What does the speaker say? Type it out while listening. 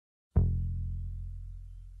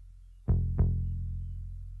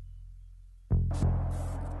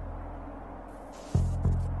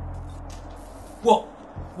Whoa!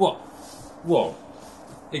 Whoa! Whoa!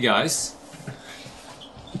 Hey guys.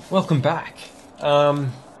 Welcome back.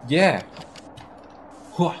 Yeah.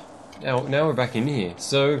 Whoa. Now we're back in here.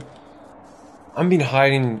 So, I've been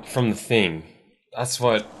hiding from the thing. That's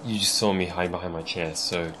what you just saw me hide behind my chair.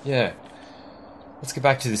 So, yeah. Let's get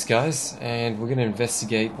back to this, guys, and we're gonna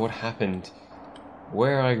investigate what happened,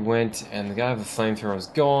 where I went, and the guy with the flamethrower is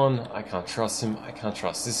gone. I can't trust him. I can't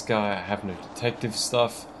trust this guy. I have no detective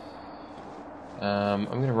stuff. I'm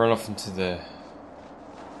gonna run off into the...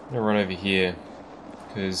 I'm gonna run over here,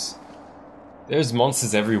 because there's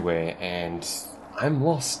monsters everywhere, and I'm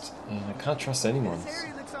lost, and I can't trust anyone. This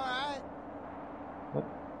area looks alright. What?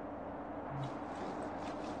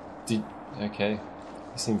 Okay. You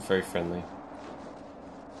seem very friendly.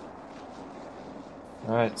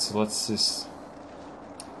 Alright, so let's just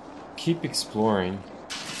keep exploring.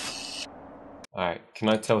 Alright, can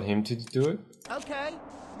I tell him to do it? Okay,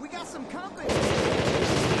 we got some company.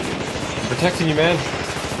 I'm protecting you, man.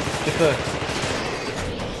 Get the...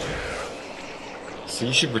 So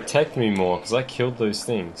you should protect me more, because I killed those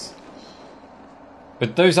things.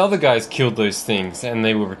 But those other guys killed those things, and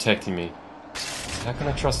they were protecting me. How can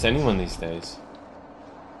I trust anyone these days?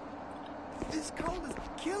 This cold is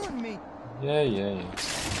killing me. Yeah.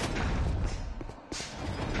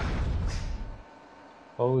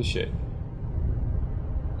 Holy shit.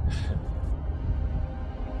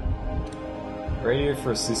 Radio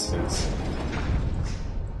for assistance.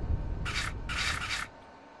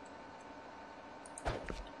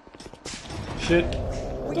 Shit.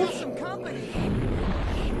 We got some company.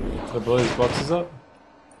 Should I blow these boxes up?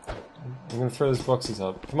 I'm gonna throw those boxes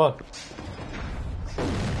up. Come on.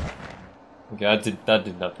 Okay, that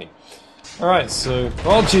did nothing. Alright, so...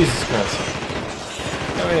 Oh, Jesus Christ.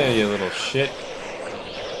 Come here, you little shit.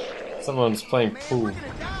 Someone's playing Man, pool. we're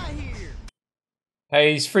gonna die here.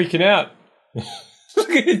 Hey, he's freaking out. Look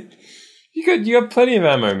at it. You got plenty of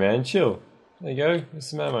ammo, man. Chill. There you go. There's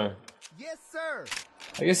some ammo. Yes, sir.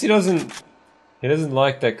 I guess he doesn't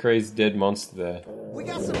like that crazy dead monster there. We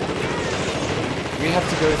got some. We have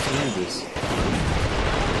to go through this.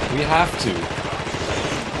 We have to.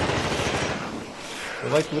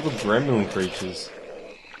 They're like little gremlin creatures.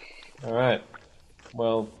 Alright.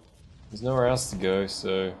 Well, there's nowhere else to go,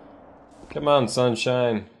 so... Come on,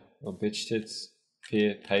 sunshine. Little bitch tits.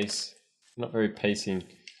 Pace. Not very pacing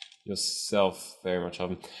yourself very much of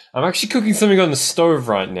them. I'm actually cooking something on the stove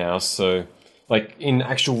right now, so... Like, in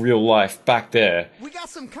actual real life, back there. We got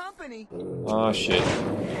some company. Oh shit.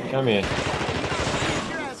 Come here.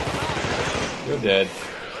 You're dead.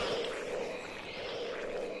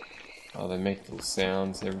 Oh, they make little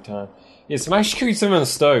sounds every time. Yes, I'm actually cooking something on the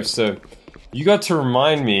stove, so you got to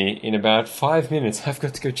remind me in about 5 minutes I've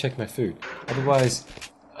got to go check my food. Otherwise,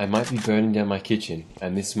 I might be burning down my kitchen,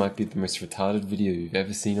 and this might be the most retarded video you've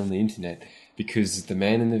ever seen on the internet, because the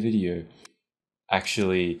man in the video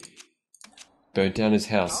actually burnt down his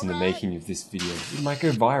house in the making of this video. It might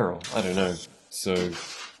go viral, I don't know. So,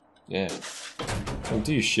 yeah. Don't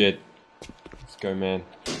do your shit. Let's go, man.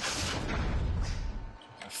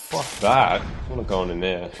 Fuck that. I'm not going in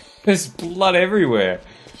there. There's blood everywhere.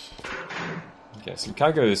 Okay, so we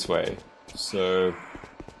can't go this way. So,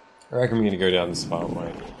 I reckon we're gonna go down this far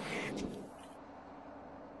way.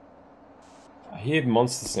 I hear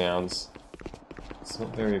monster sounds. It's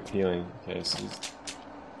not very appealing. Okay, so...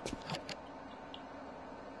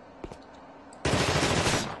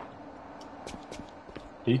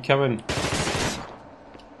 Are you coming?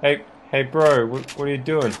 Hey bro, what are you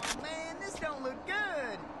doing? Man, this don't look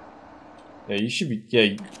good. Yeah, you should be,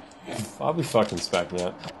 yeah, I'll be fucking spacking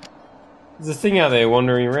out. There's a thing out there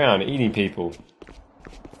wandering around, eating people.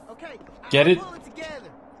 Okay, Get it? pull it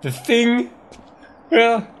together. The thing?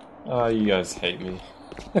 Yeah. Oh, you guys hate me.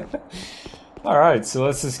 Alright, so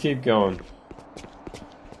let's just keep going.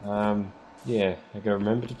 Yeah, I gotta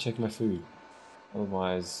remember to check my food.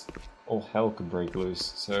 Otherwise, all hell could break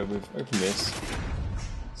loose. So we've opened this.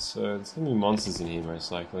 So there's gonna be monsters in here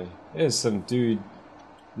most likely. There's some dude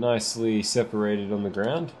nicely separated on the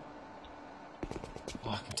ground. Oh,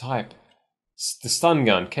 I can type. The stun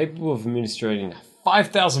gun, capable of administering a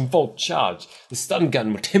 5,000 volt charge. The stun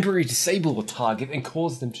gun will temporarily disable a target and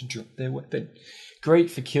cause them to drop their weapon.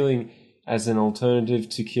 Great for killing as an alternative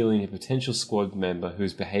to killing a potential squad member who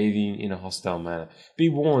is behaving in a hostile manner. Be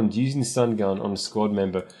warned, using the stun gun on a squad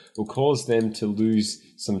member will cause them to lose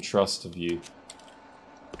some trust of you.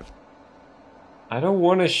 I don't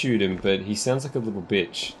want to shoot him, but he sounds like a little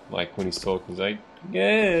bitch. Like when he's talking, he's like,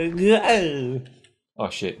 oh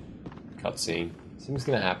shit. Cutscene. Something's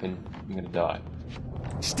gonna happen. I'm gonna die.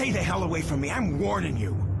 Stay the hell away from me, I'm warning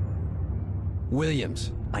you.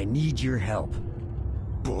 Williams, I need your help.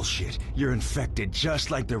 Bullshit. You're infected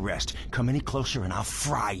just like the rest. Come any closer and I'll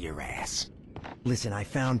fry your ass. Listen, I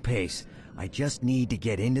found Pace. I just need to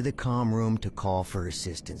get into the comm room to call for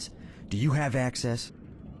assistance. Do you have access?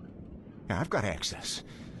 Yeah, I've got access.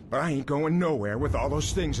 But I ain't going nowhere with all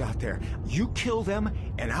those things out there. You kill them,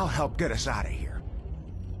 and I'll help get us out of here.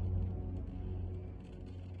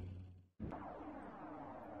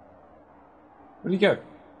 Where'd he go?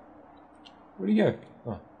 Where'd he go?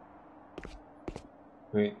 Oh.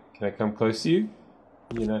 Wait, can I come close to you?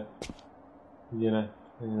 You know.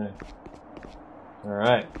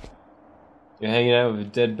 Alright. You're hanging out with a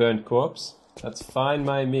dead burnt corpse? That's fine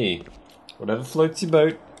by me. Whatever floats your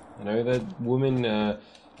boat. I know that woman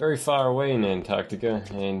very far away in Antarctica,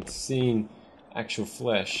 and seeing actual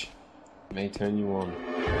flesh may turn you on.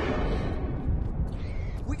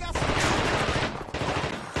 We got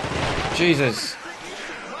Jesus!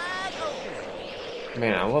 wide open.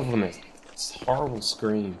 Man, I love when this horrible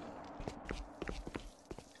scream.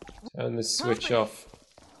 Turn this switch off.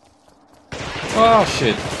 Oh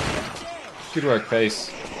shit! Good work, Pace.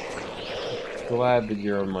 Glad that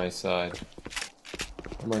you're on my side.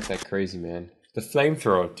 I'm like that crazy man. The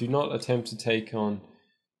flamethrower. Do not attempt to take on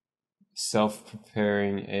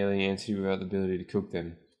self-preparing alien entity without the ability to cook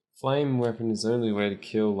them. Flame weapon is the only way to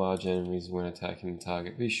kill large enemies when attacking the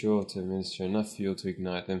target. Be sure to administer enough fuel to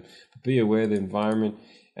ignite them, but be aware the environment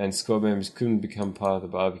and squad members couldn't become part of the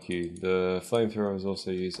barbecue. The flamethrower is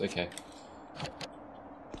also used. Okay.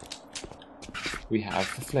 We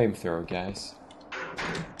have the flamethrower, guys.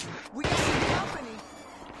 We got some company.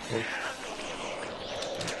 Oh.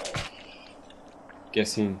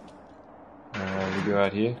 Guessing we go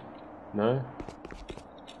out here. No?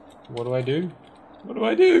 What do I do? What do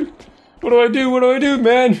I do? What do I do? What do I do,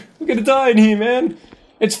 man? I'm gonna die in here, man.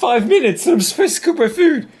 It's 5 minutes and I'm supposed to cook my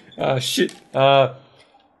food. Shit.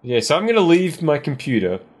 Yeah, so I'm gonna leave my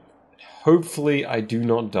computer. Hopefully I do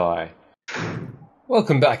not die.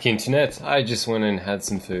 Welcome back, Internet. I just went and had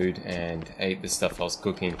some food and ate the stuff I was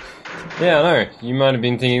cooking. Yeah, I know. You might have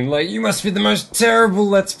been thinking, like, you must be the most terrible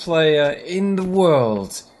Let's Player in the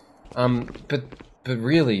world. But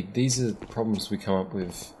really, these are the problems we come up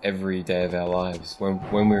with every day of our lives. When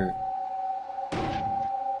we're...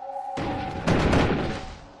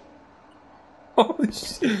 Holy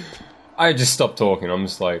shit. I just stopped talking. I'm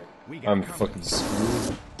just like, I'm fucking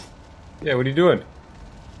screwed. Yeah, what are you doing?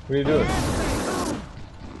 What are you doing?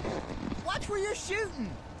 Watch where you're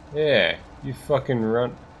shooting. Yeah, you fucking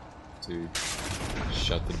run. Dude,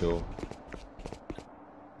 shut the door.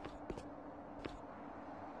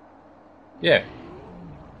 Yeah.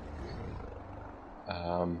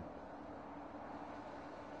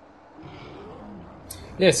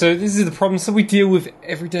 Yeah, so this is the problems that we deal with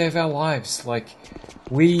every day of our lives. Like,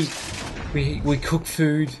 we cook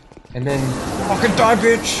food and then fucking die,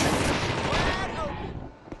 bitch.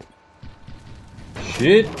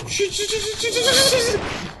 Shit.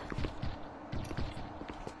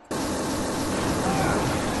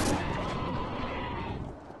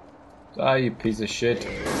 Die, you piece of shit.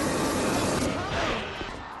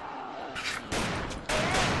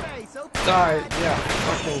 Die, yeah,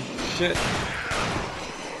 fucking shit.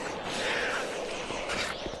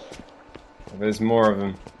 There's more of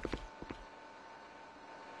them.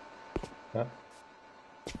 Huh?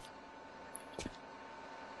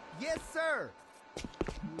 Yes, sir.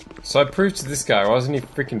 So I proved to this guy, wasn't he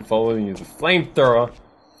freaking following you? The flamethrower.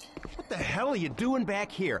 What the hell are you doing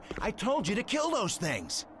back here? I told you to kill those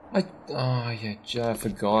things. Oh yeah, I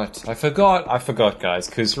forgot, guys.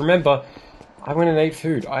 Because remember, I went and ate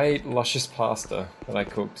food. I ate luscious pasta that I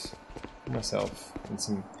cooked for myself and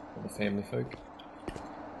some other family folk.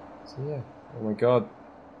 So yeah, oh my god,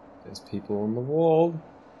 there's people on the wall.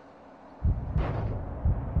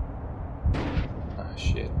 Ah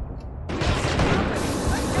shit.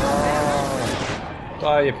 Oh,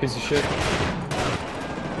 die, you piece of shit.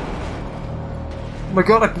 Oh my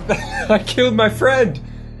god, I killed my friend!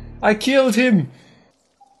 I killed him!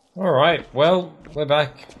 Alright, well, we're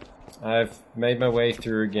back. I've made my way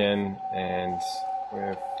through again, and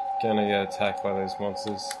we're gonna get attacked by those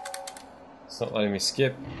monsters. It's not letting me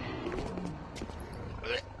skip.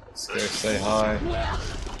 Let's go say hi.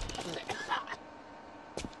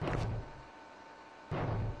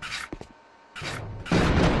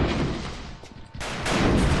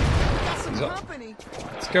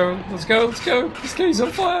 Let's go, let's go, let's go! This guy's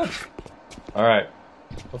on fire! Alright,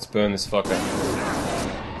 let's burn this fucker.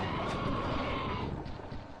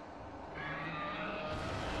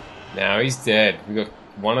 Now he's dead. We got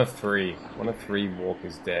one of three. One of three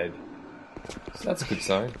walkers dead. So that's a good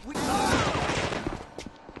sign.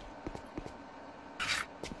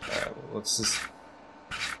 Alright, well, let's just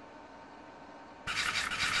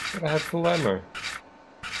But I have full ammo.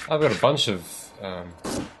 I've got a bunch of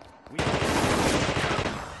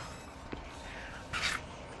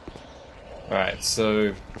Alright,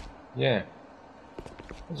 so yeah.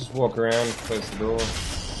 I'll just walk around, close the door,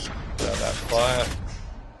 grab that fire.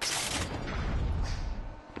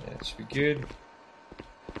 Yeah, it should be good.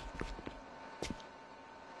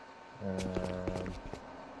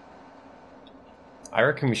 I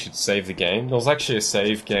reckon we should save the game. There was actually a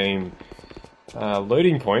save game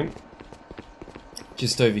loading point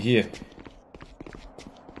just over here.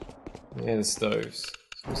 Yeah, the stoves. So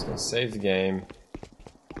I'm just gonna save the game.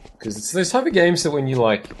 Because it's those type of games that when you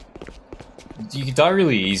like, you die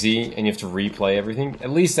really easy and you have to replay everything.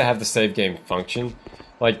 At least they have the save game function.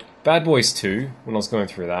 Like Bad Boys 2, when I was going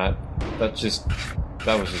through that, that was just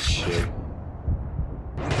shit.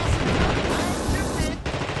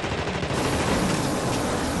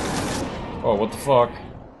 Oh, what the fuck?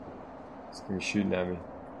 It's gonna be shooting at me.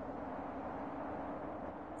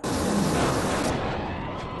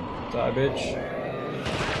 Die, bitch.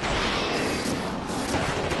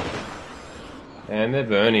 And they're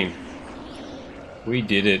burning. We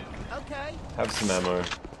did it. Okay. Have some ammo.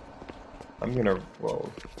 I'm gonna...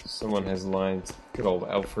 Whoa. Someone has lines. Good old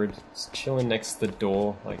Alfred. Just chilling next to the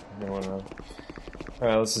door. Like, no one else.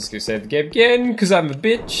 Alright, let's just go save the game again, because I'm a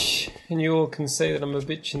bitch. And you all can say that I'm a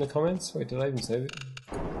bitch in the comments. Wait, did I even save it?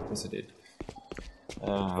 Yes, I did.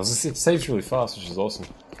 It saves really fast, which is awesome.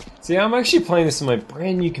 See, I'm actually playing this on my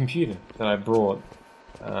brand new computer that I brought.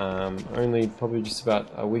 Only probably just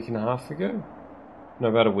about a week and a half ago. No,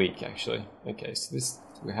 about a week actually. Okay, so this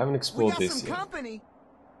we haven't explored this yet. Company.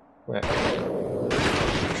 Where?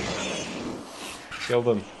 Kill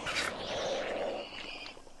them.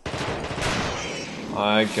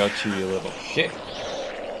 I got you, you little shit.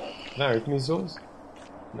 Can I open these doors?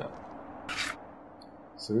 No.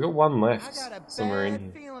 So we got one left somewhere in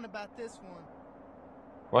here. Feeling about this one.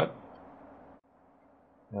 What?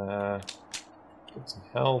 Get some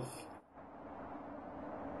health.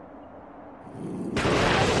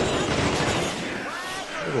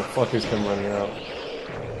 Little fuckers come running out.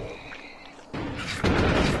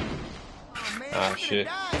 Ah, shit.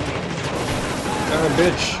 Oh,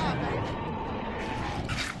 bitch.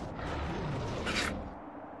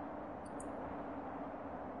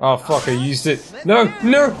 Oh, fuck, I used it. No,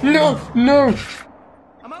 no, no, no!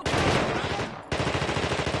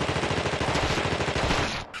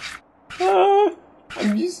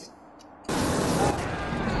 I'm used...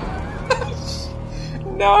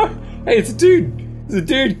 No! Hey, it's a dude! There's a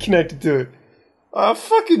dude connected to it. Oh,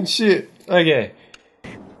 fucking shit. Okay.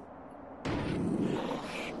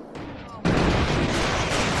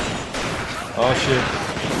 Oh, shit.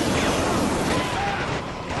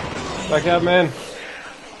 Back out, man.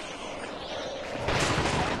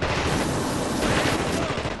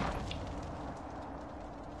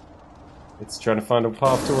 It's trying to find a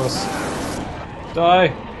path to us.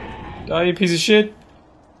 Die! Die, you piece of shit!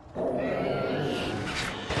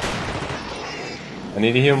 I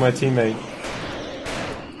need to heal my teammate.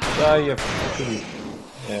 Die, you fucking...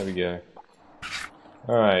 There we go.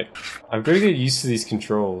 Alright. I've got to get used to these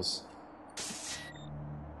controls.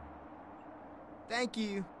 Thank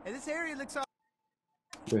you. Hey, this area looks all...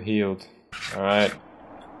 We're healed. Alright.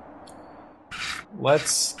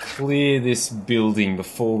 Let's clear this building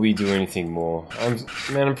before we do anything more.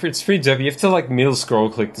 It's pretty dope. You have to like middle scroll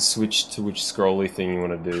click to switch to which scrolly thing you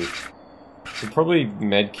want to do. So probably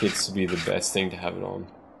medkits would be the best thing to have it on.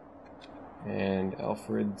 And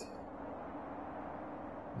Alfred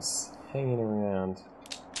is hanging around.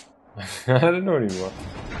 I don't know anymore.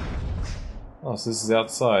 Oh, so this is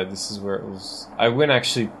outside. This is where it was. I went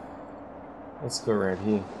actually. Let's go around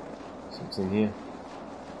here. See what's in here.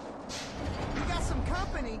 You got some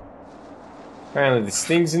company. Apparently there's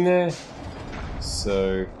things in there.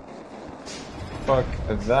 So fuck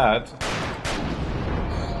that.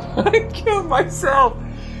 I killed myself!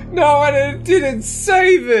 No, I didn't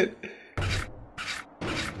save it!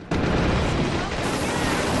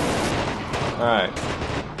 Alright.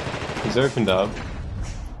 He's opened up.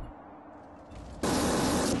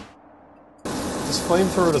 This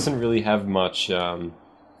flamethrower doesn't really have much, I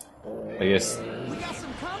guess...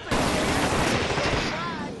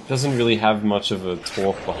 doesn't really have much of a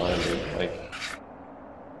torque behind it, like...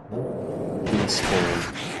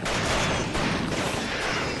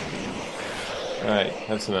 Alright,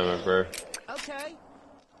 have some ammo, bro. Okay.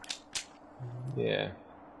 Yeah.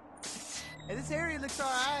 Hey, this area looks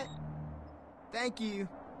alright. Thank you.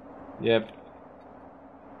 Yep.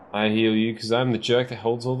 I heal you because I'm the jerk that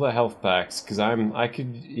holds all the health packs. Because I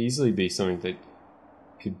could easily be something that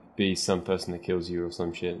could be some person that kills you or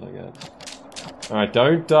some shit like that. Alright,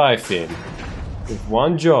 don't die, Finn. With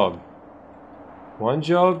one job. One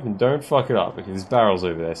job, and don't fuck it up, because there's barrels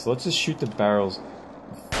over there. So let's just shoot the barrels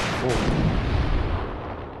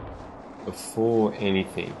before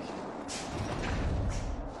anything.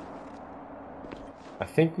 I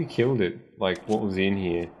think we killed it. Like, what was in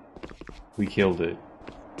here. We killed it.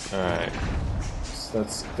 Alright. So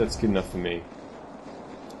that's good enough for me.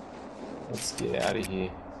 Let's get out of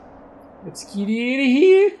here. Let's get out of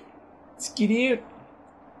here! Let's get out!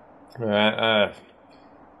 Alright,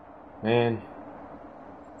 man.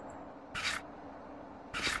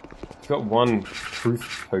 I've got one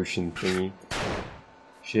proof potion thingy.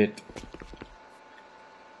 Shit.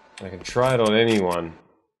 I can try it on anyone.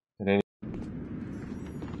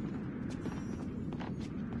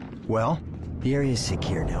 Well, the area's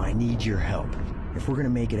secure now. I need your help. If we're gonna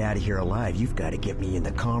make it out of here alive, you've got to get me in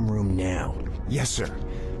the comm room now. Yes, sir.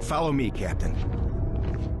 Follow me, Captain.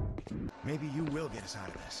 Maybe you will get us out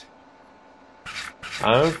of this.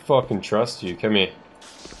 I don't fucking trust you. Come here.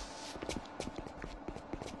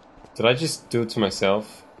 Did I just do it to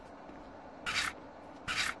myself?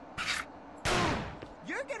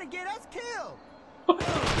 You're gonna get us killed!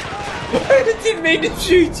 I didn't mean to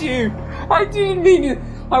shoot you! I didn't mean to...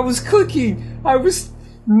 I was clicking! I was...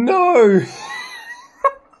 No!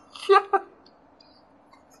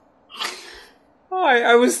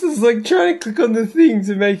 I was just like trying to click on the thing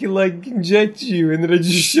to make it like inject you, and then I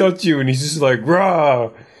just shot you and he's just like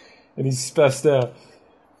rah, and he's spazzed out.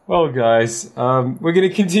 Well guys, we're gonna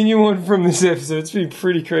continue on from this episode. It's been a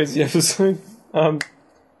pretty crazy episode.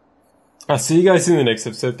 I'll see you guys in the next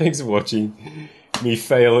episode. Thanks for watching me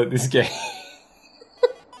fail at this game.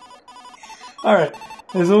 Alright,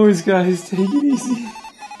 as always guys, take it easy.